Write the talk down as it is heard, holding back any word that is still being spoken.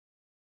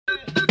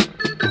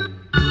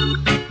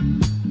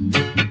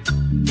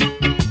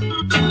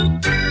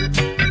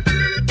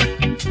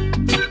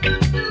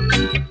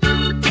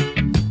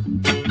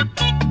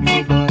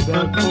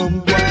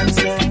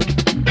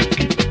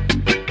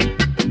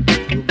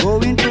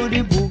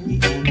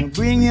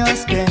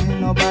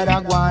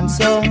nobody wants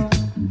so.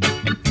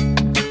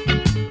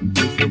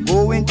 If you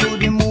go into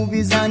the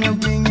movies and you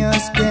bring your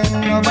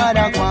skin,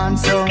 nobody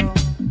wants so.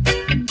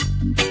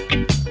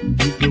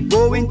 If you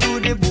go into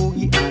the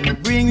boogie and you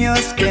bring your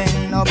skin,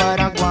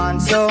 nobody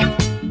wants so.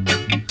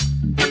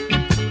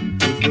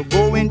 If you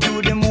go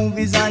into the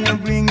movies and you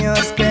bring your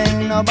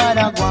skin,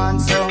 nobody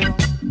wants so.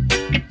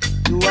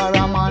 You are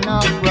a man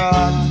of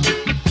wrath,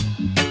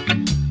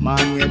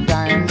 man, your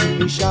time will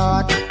be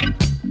short.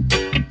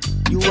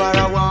 You are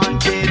a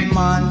wanted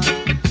man,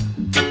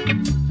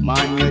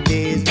 man, your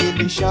days will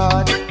be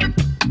short.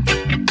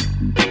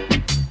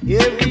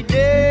 Every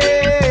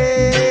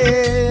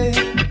day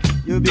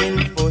you've been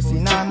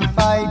fussing and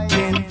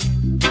fighting,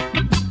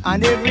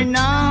 and every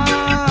night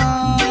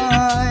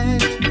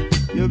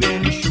you've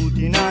been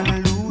shooting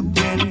and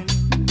looting.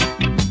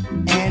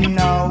 And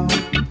now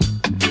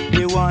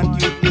they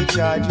want you to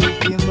charge you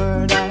for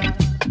murder.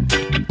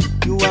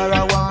 You are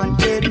a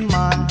wanted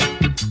man,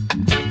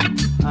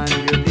 and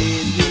your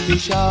days will be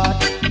short.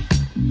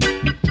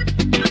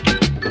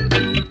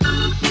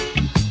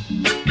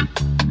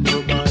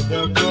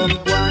 Nobody come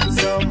want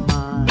some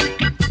man.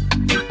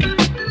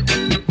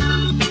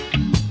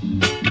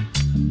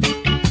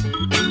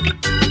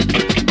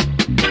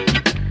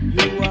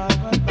 You are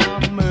a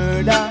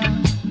murder.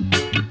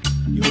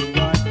 You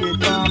wanted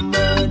for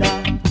murder.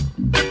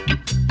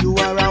 You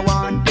are a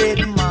wanted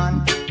man,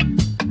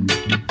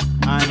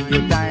 and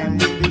your time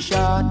will be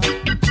short.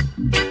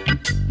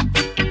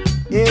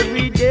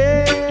 Every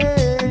day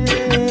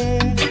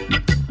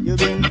you've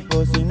been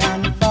fussing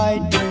and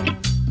fighting,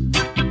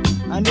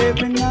 and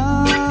every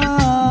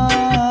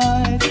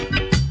night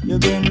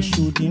you've been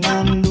shooting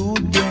and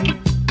looting.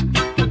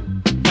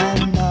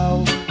 And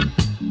now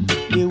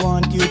they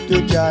want you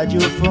to charge you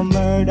for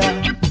murder.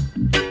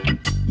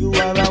 You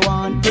are a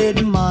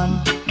wanted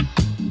man,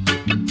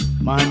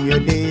 man, your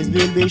days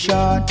will be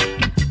short.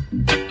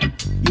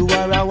 You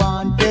are a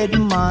wanted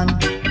man,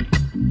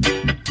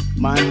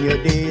 man, your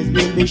days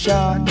will be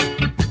short.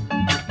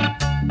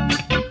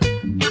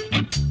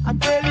 I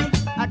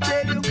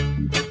tell you,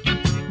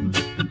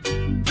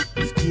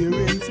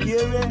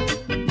 scary,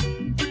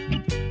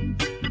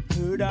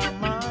 murder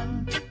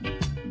man,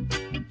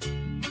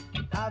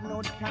 I've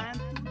no time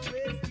to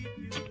waste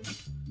with you.